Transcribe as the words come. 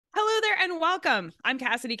welcome. I'm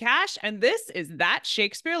Cassidy Cash, and this is That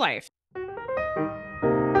Shakespeare Life.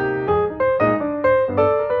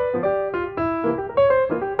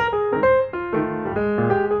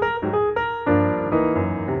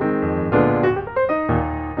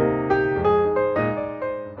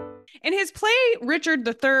 In his play Richard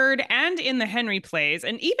III and in the Henry plays,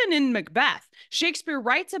 and even in Macbeth, Shakespeare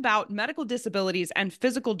writes about medical disabilities and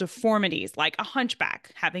physical deformities like a hunchback,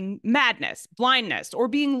 having madness, blindness, or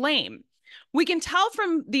being lame. We can tell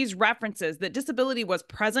from these references that disability was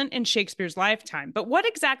present in Shakespeare's lifetime, but what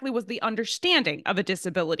exactly was the understanding of a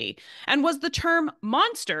disability? And was the term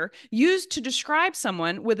monster used to describe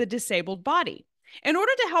someone with a disabled body? In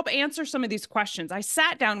order to help answer some of these questions, I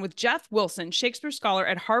sat down with Jeff Wilson, Shakespeare scholar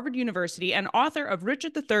at Harvard University and author of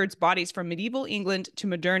Richard III's Bodies from Medieval England to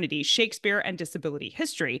Modernity, Shakespeare and Disability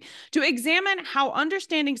History, to examine how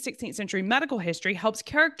understanding 16th century medical history helps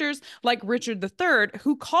characters like Richard III,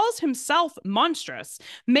 who calls himself monstrous,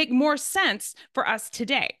 make more sense for us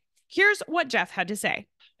today. Here's what Jeff had to say.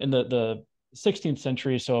 In the 16th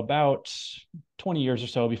century, so about 20 years or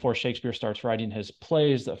so before Shakespeare starts writing his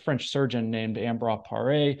plays, a French surgeon named Ambroise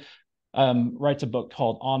Paré writes a book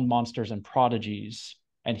called On Monsters and Prodigies.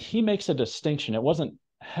 And he makes a distinction. It wasn't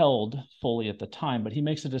held fully at the time, but he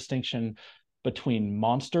makes a distinction between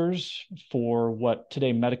monsters for what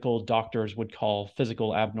today medical doctors would call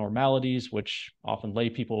physical abnormalities, which often lay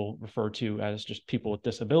people refer to as just people with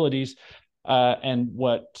disabilities.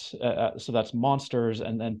 So that's monsters,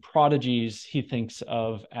 and then prodigies he thinks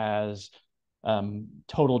of as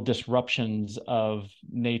total disruptions of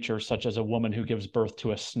nature, such as a woman who gives birth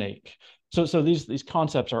to a snake. So these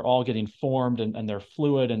concepts are all getting formed, and they're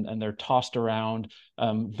fluid, and they're tossed around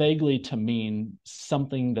vaguely to mean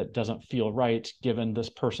something that doesn't feel right given this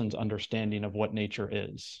person's understanding of what nature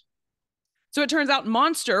is. So it turns out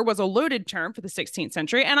monster was a loaded term for the 16th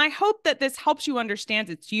century, and I hope that this helps you understand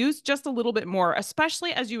its use just a little bit more,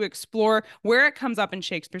 especially as you explore where it comes up in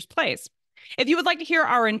Shakespeare's plays. If you would like to hear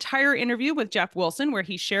our entire interview with Jeff Wilson, where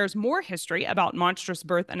he shares more history about monstrous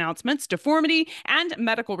birth announcements, deformity, and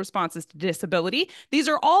medical responses to disability, these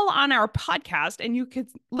are all on our podcast, and you can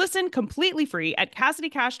listen completely free at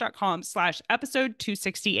CassidyCash.com/episode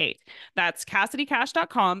 268. That's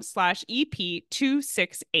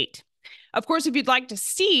CassidyCash.com/EP268. Of course, if you'd like to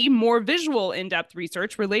see more visual in-depth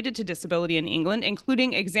research related to disability in England,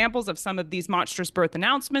 including examples of some of these monstrous birth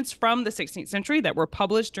announcements from the 16th century that were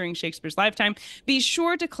published during Shakespeare's lifetime, be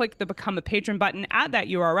sure to click the Become a Patron button at that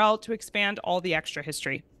URL to expand all the extra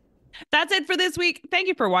history. That's it for this week. Thank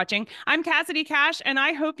you for watching. I'm Cassidy Cash, and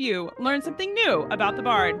I hope you learned something new about the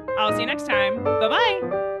Bard. I'll see you next time.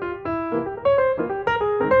 Bye-bye.